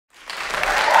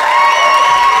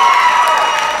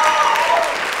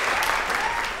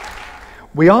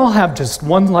We all have just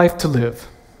one life to live.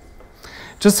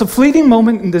 Just a fleeting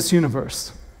moment in this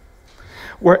universe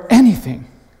where anything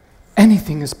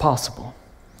is possible.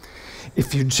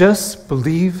 If you just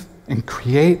believe and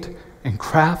create and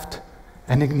craft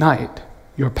and ignite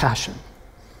your passion.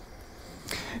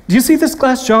 Do you see this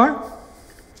glass jar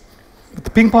with the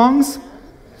ping pongs?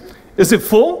 Is it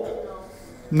full?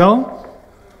 No?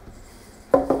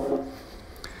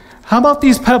 How about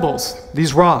these pebbles,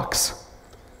 these rocks?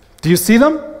 Do you see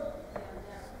them?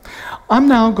 I'm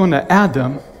now going to add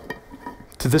them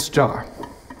to this jar.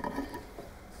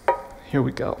 Here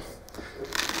we go.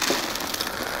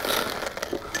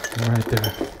 Right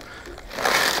there.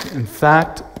 In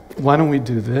fact, why don't we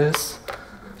do this?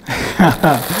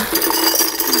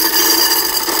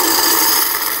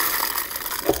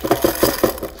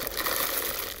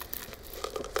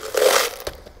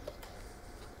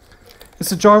 Is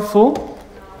the jar full?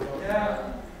 Yeah.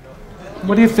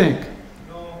 What do you think?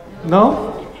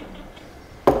 No?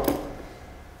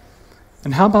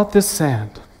 And how about this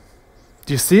sand?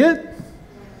 Do you see it?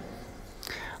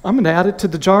 I'm going to add it to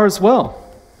the jar as well.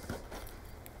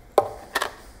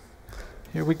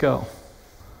 Here we go.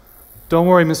 Don't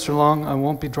worry, Mr. Long, I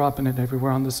won't be dropping it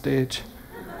everywhere on the stage.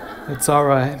 It's all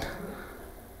right.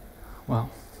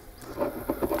 Well,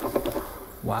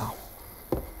 wow.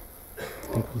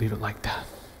 I think we'll leave it like that.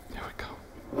 There we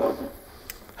go.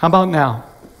 How about now?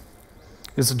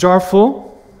 Is the jar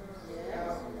full?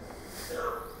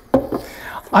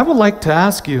 I would like to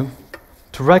ask you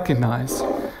to recognize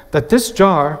that this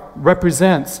jar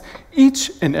represents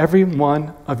each and every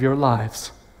one of your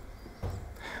lives.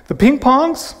 The ping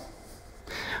pongs,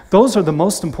 those are the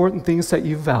most important things that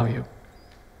you value.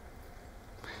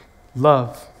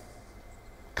 Love,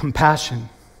 compassion,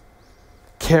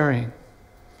 caring,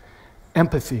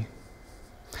 empathy.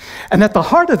 And at the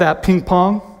heart of that ping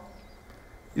pong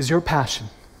is your passion.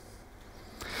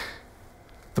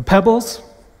 The pebbles,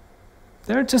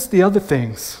 they're just the other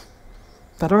things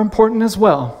that are important as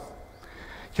well.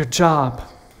 Your job,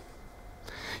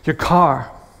 your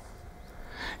car,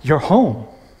 your home.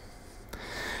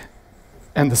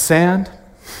 And the sand,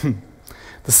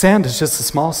 the sand is just the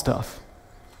small stuff.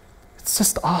 It's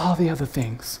just all the other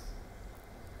things.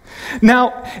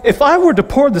 Now, if I were to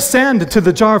pour the sand into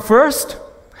the jar first,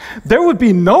 there would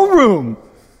be no room.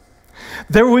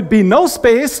 There would be no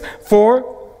space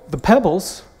for the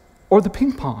pebbles or the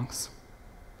ping pongs.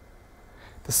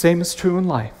 The same is true in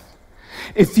life.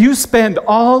 If you spend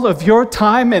all of your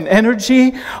time and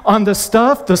energy on the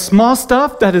stuff, the small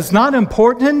stuff that is not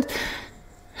important,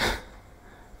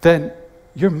 then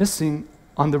you're missing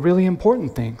on the really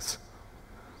important things,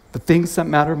 the things that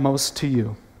matter most to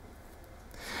you.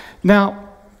 Now,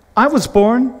 I was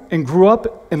born and grew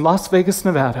up in Las Vegas,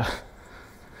 Nevada,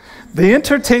 the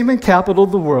entertainment capital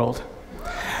of the world.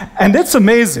 And it's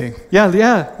amazing.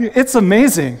 Yeah, it's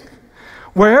amazing.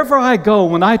 Wherever I go,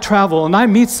 when I travel and I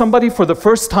meet somebody for the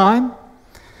first time,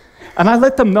 and I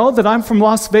let them know that I'm from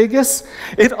Las Vegas,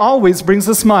 it always brings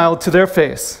a smile to their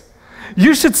face.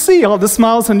 You should see all the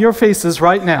smiles on your faces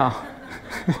right now.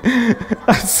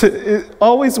 It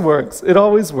always works. It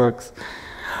always works.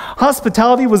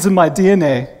 Hospitality was in my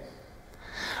DNA.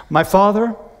 My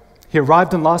father, he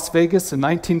arrived in Las Vegas in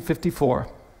 1954.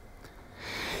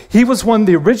 He was one of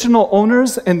the original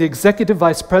owners and the executive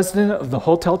vice president of the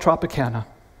Hotel Tropicana.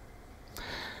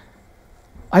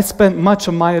 I spent much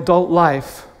of my adult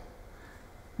life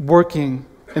working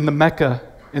in the Mecca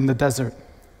in the desert.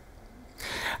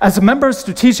 As a member of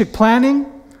strategic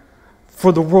planning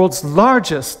for the world's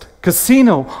largest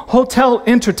casino, hotel,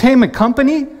 entertainment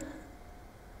company,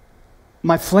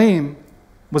 my flame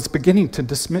was beginning to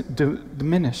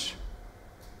diminish.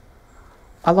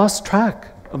 I lost track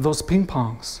of those ping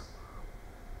pongs.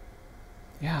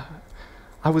 Yeah,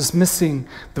 I was missing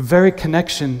the very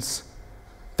connections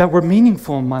that were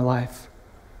meaningful in my life.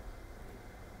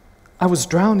 I was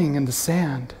drowning in the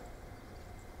sand.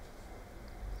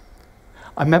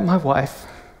 I met my wife,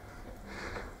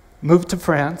 moved to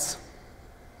France,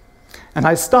 and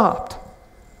I stopped.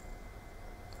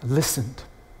 I listened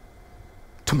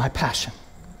to my passion.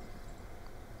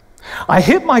 I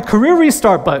hit my career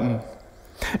restart button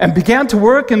and began to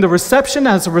work in the reception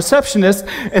as a receptionist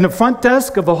in the front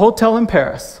desk of a hotel in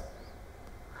Paris.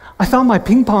 I found my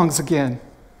ping pongs again.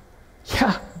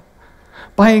 Yeah,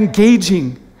 by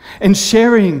engaging and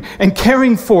sharing and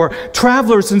caring for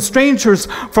travelers and strangers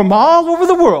from all over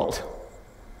the world,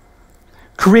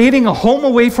 creating a home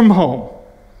away from home,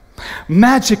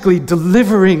 magically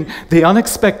delivering the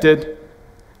unexpected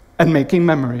and making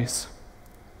memories.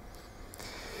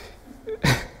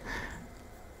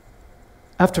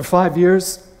 After 5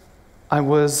 years, I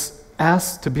was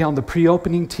asked to be on the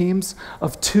pre-opening teams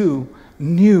of 2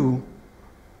 new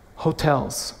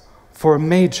hotels for a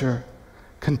major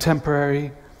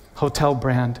contemporary hotel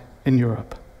brand in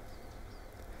Europe.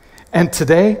 And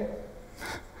today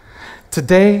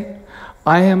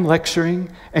I am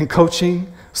lecturing and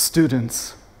coaching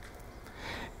students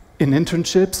in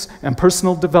internships and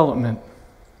personal development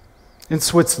in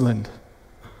Switzerland,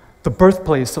 the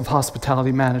birthplace of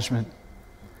hospitality management,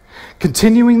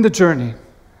 continuing the journey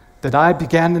that I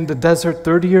began in the desert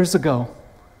 30 years ago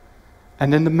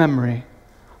and in the memory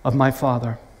of my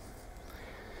father.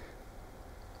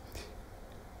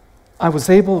 I was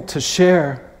able to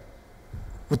share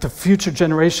with the future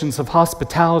generations of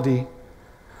hospitality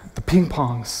the ping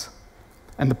pongs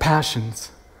and the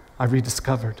passions I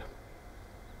rediscovered.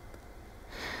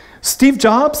 Steve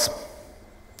Jobs,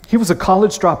 he was a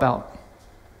college dropout,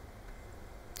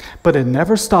 but it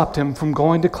never stopped him from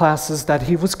going to classes that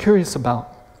he was curious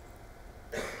about.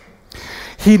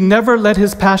 He never let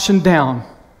his passion down.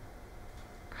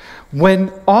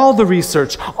 When all the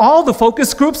research, all the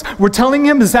focus groups were telling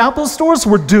him his Apple stores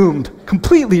were doomed,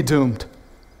 completely doomed.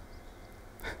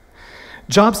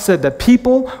 Jobs said that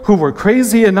people who were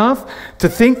crazy enough to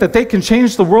think that they can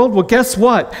change the world, well, guess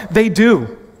what? They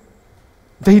do.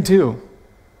 They do.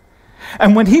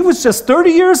 And when he was just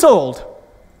 30 years old,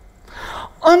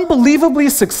 unbelievably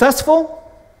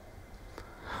successful,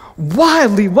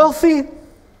 wildly wealthy,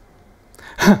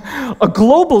 a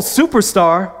global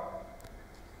superstar,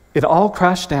 it all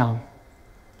crashed down.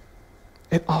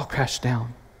 It all crashed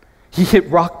down. He hit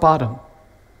rock bottom.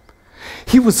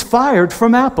 He was fired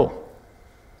from Apple.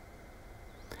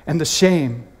 And the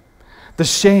shame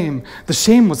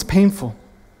was painful.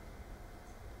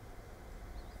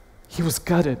 He was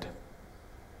gutted,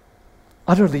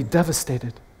 utterly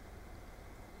devastated.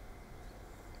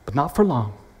 But not for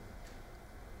long.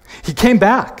 He came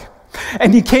back,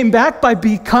 and he came back by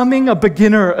becoming a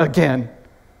beginner again.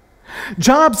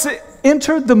 Jobs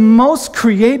entered the most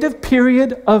creative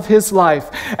period of his life,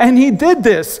 and he did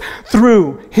this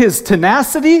through his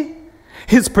tenacity,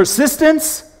 his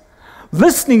persistence,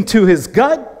 listening to his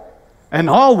gut, and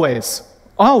always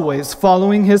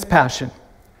following his passion.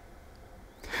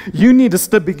 You need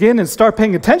to begin and start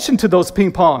paying attention to those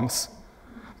ping pongs,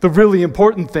 the really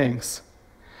important things.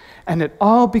 And it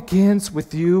all begins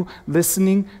with you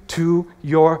listening to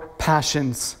your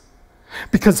passions.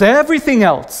 Because everything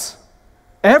else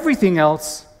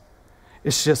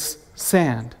is just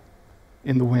sand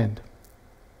in the wind.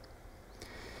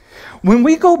 When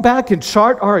we go back and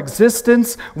chart our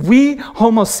existence, we,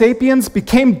 Homo sapiens,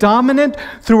 became dominant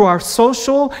through our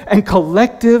social and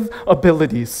collective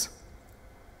abilities.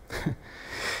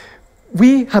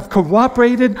 We have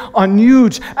cooperated on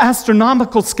huge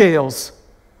astronomical scales.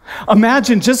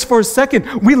 Imagine just for a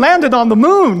second, we landed on the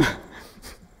moon.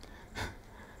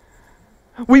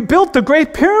 We built the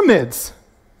Great Pyramids.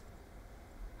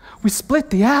 We split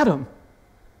the atom.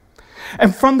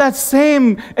 And from that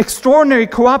same extraordinary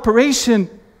cooperation,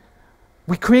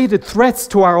 we created threats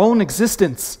to our own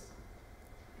existence.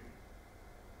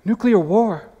 Nuclear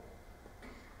war,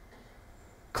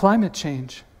 climate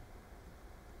change,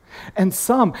 and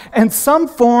some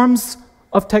forms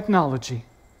of technology.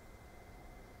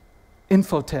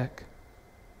 Infotech,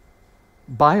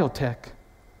 biotech,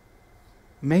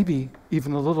 maybe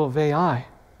even a little of AI.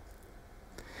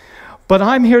 But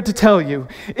I'm here to tell you,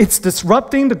 it's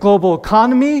disrupting the global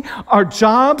economy, our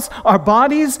jobs, our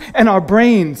bodies, and our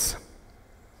brains.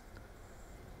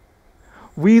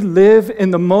 We live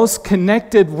in the most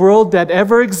connected world that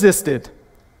ever existed.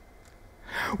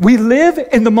 We live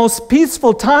in the most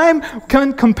peaceful time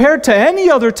compared to any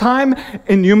other time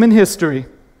in human history.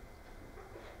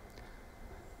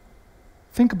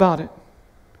 Think about it.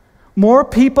 More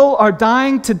people are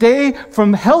dying today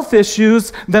from health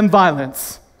issues than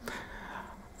violence.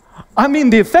 I mean,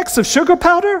 the effects of sugar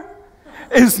powder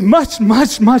is much,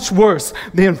 much, much worse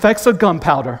than the effects of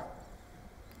gunpowder.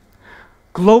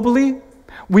 Globally,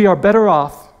 we are better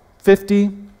off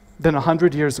 50 than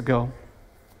 100 years ago.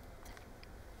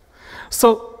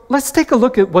 So let's take a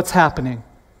look at what's happening.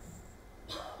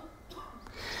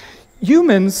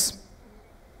 Humans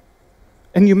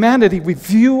and humanity, we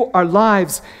view our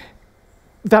lives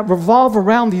that revolve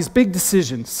around these big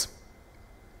decisions.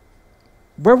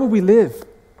 Where will we live?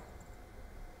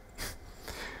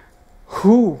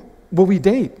 Who will we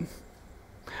date?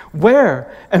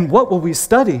 Where and what will we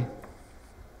study?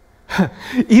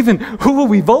 Even who will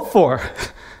we vote for?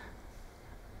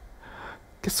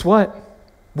 Guess what?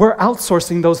 We're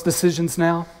outsourcing those decisions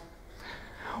now.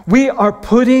 We are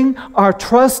putting our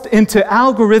trust into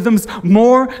algorithms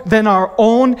more than our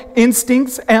own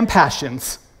instincts and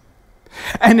passions.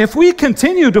 And if we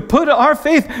continue to put our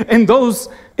faith in those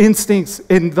instincts,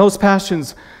 in those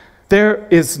passions, there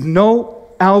is no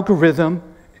algorithm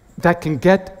that can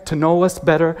get to know us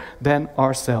better than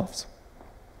ourselves.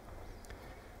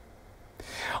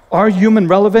 Our human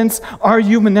relevance, our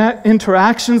human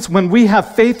interactions, when we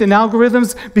have faith in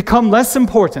algorithms, become less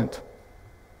important.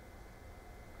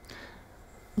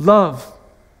 Love,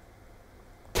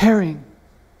 caring,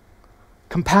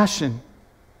 compassion,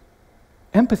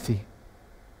 empathy.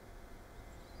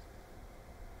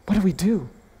 What do we do?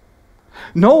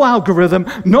 No algorithm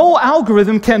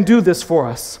can do this for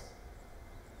us.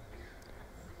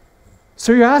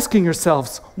 So you're asking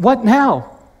yourselves, what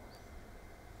now?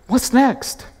 What's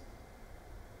next?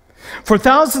 For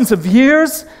thousands of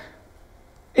years,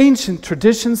 ancient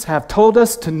traditions have told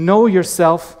us to know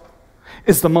yourself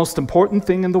is the most important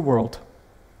thing in the world.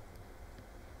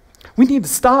 We need to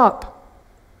stop.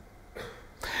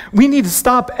 We need to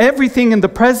stop everything in the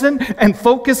present and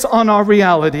focus on our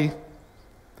reality.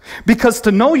 Because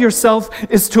to know yourself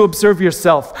is to observe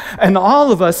yourself. And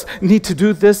all of us need to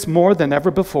do this more than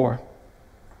ever before.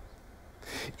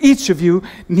 Each of you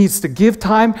needs to give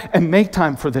time and make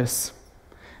time for this.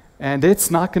 And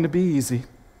it's not going to be easy.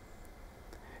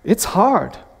 It's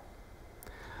hard.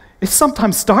 It's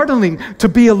sometimes startling to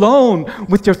be alone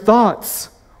with your thoughts,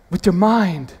 with your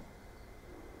mind,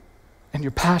 and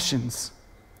your passions,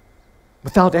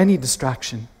 without any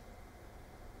distraction.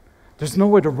 There's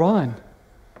nowhere to run,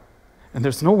 and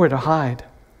there's nowhere to hide.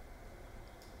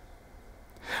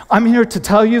 I'm here to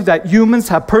tell you that humans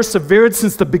have persevered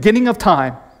since the beginning of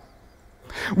time.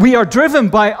 We are driven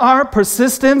by our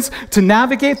persistence to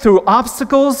navigate through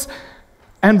obstacles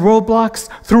and roadblocks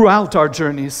throughout our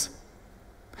journeys.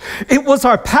 It was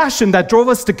our passion that drove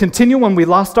us to continue when we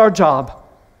lost our job.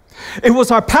 It was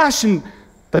our passion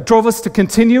that drove us to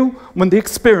continue when the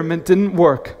experiment didn't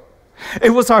work. It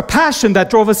was our passion that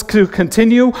drove us to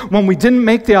continue when we didn't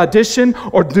make the audition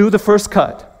or do the first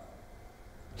cut.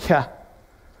 Yeah.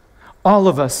 All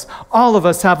of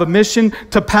us have a mission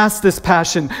to pass this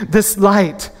passion, this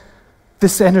light,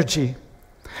 this energy,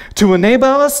 to enable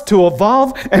us to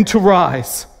evolve and to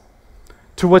rise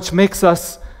to what makes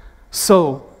us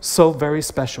so very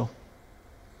special.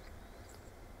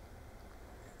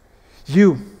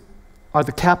 You are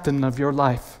the captain of your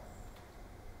life.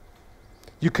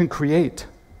 You can create,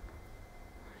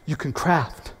 you can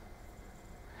craft,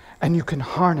 and you can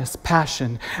harness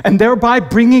passion, and thereby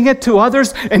bringing it to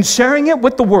others and sharing it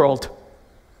with the world.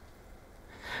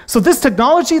 So this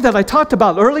technology that I talked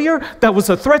about earlier, that was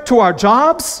a threat to our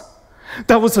jobs,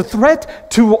 that was a threat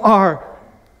to our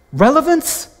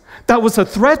relevance, that was a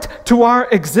threat to our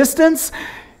existence,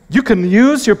 you can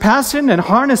use your passion and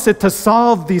harness it to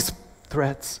solve these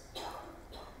threats.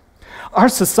 Our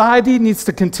society needs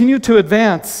to continue to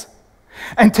advance,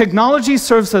 and technology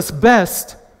serves us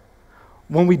best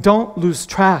when we don't lose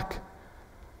track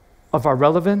of our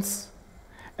relevance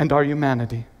and our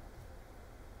humanity.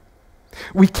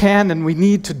 We can and we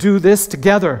need to do this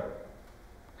together.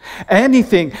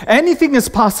 Anything is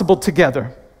possible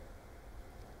together.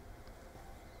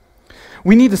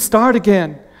 We need to start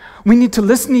again. We need to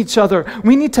listen to each other.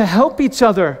 We need to help each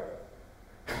other.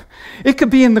 It could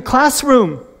be in the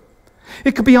classroom.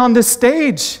 It could be on this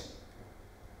stage.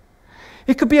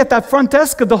 It could be at that front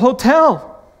desk of the hotel.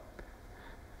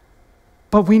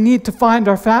 But we need to find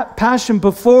our passion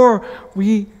before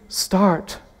we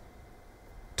start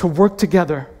to work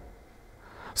together.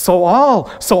 So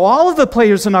all of the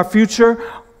players in our future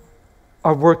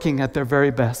are working at their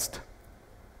very best.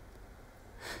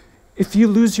 If you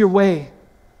lose your way,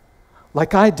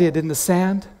 like I did in the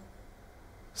sand,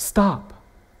 stop.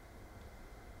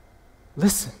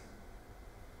 Listen.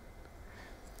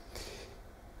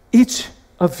 Each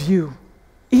of you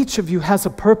has a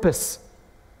purpose.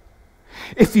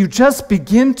 If you just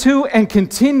begin to and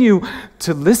continue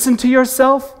to listen to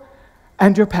yourself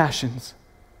and your passions,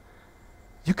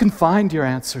 you can find your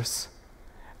answers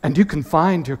and you can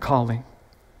find your calling.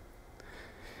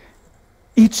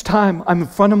 Each time I'm in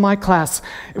front of my class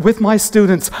with my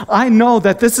students, I know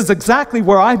that this is exactly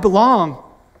where I belong.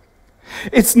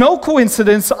 It's no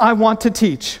coincidence I want to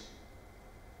teach.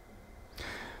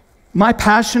 My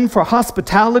passion for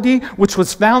hospitality, which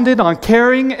was founded on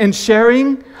caring and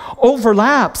sharing,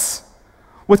 overlaps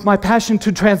with my passion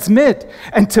to transmit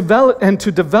and to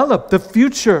develop the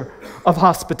future of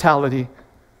hospitality.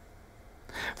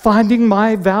 Finding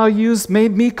my values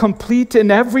made me complete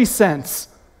in every sense.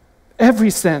 Every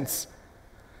sense.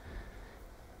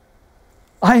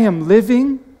 I am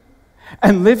living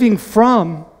and living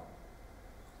from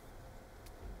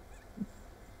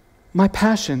my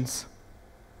passions.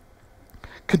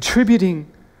 contributing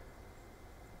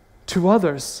to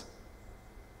others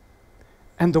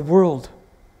and the world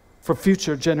for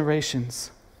future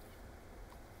generations.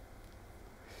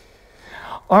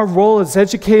 Our role as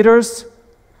educators,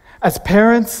 as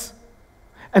parents,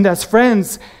 and as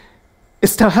friends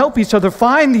is to help each other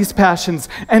find these passions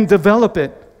and develop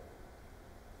it.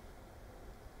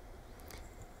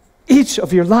 Each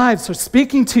of your lives are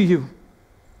speaking to you.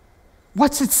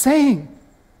 What's it saying?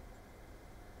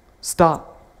 Stop.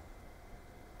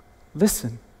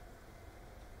 Listen.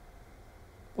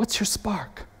 What's your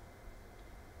spark?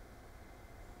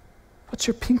 What's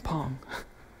your ping pong?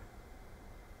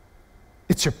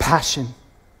 It's your passion.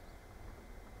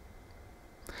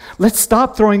 Let's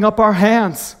stop throwing up our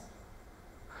hands.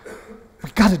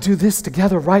 We've got to do this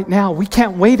together right now. We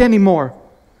can't wait anymore.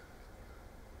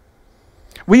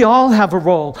 We all have a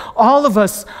role. All of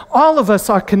us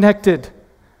are connected.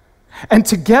 And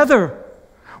together,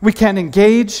 we can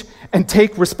engage and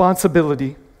take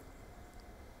responsibility.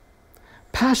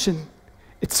 Passion,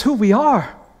 it's who we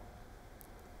are.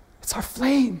 It's our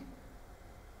flame.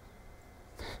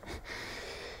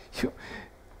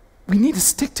 We need to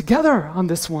stick together on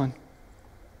this one.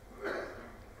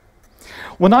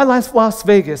 When I left Las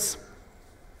Vegas,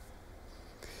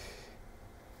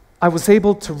 I was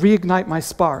able to reignite my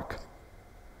spark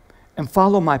and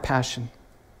follow my passion.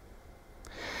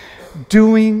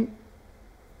 Doing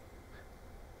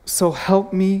so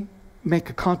helped me make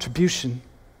a contribution,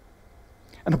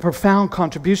 and a profound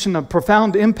contribution, a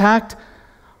profound impact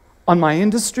on my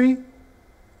industry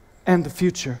and the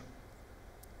future.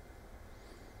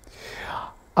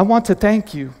 I want to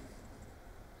thank you.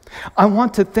 I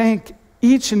want to thank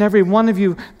each and every one of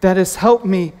you that has helped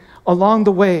me along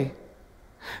the way,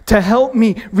 to help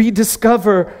me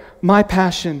rediscover my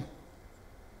passion,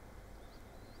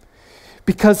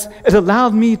 because it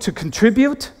allowed me to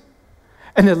contribute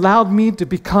and it allowed me to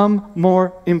become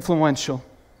more influential.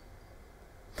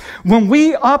 When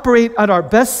we operate at our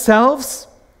best selves,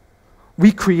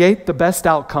 we create the best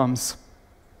outcomes.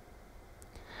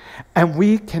 And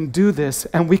we can do this,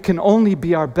 and we can only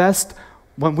be our best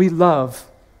when we love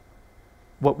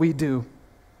what we do.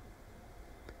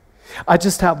 I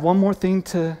just have one more thing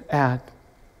to add.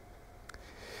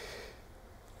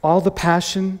 All the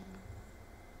passion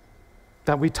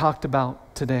that we talked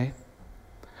about today,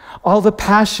 all the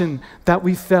passion that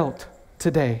we felt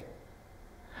today,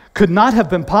 could not have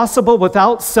been possible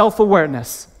without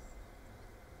self-awareness.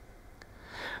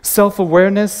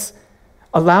 Self-awareness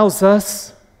allows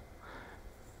us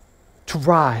to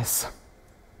rise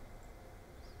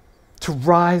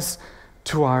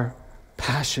to our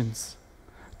passions,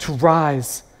 to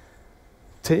rise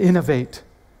to innovate,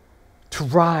 to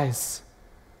rise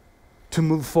to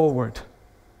move forward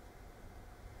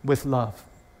with love.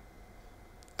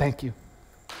 Thank you.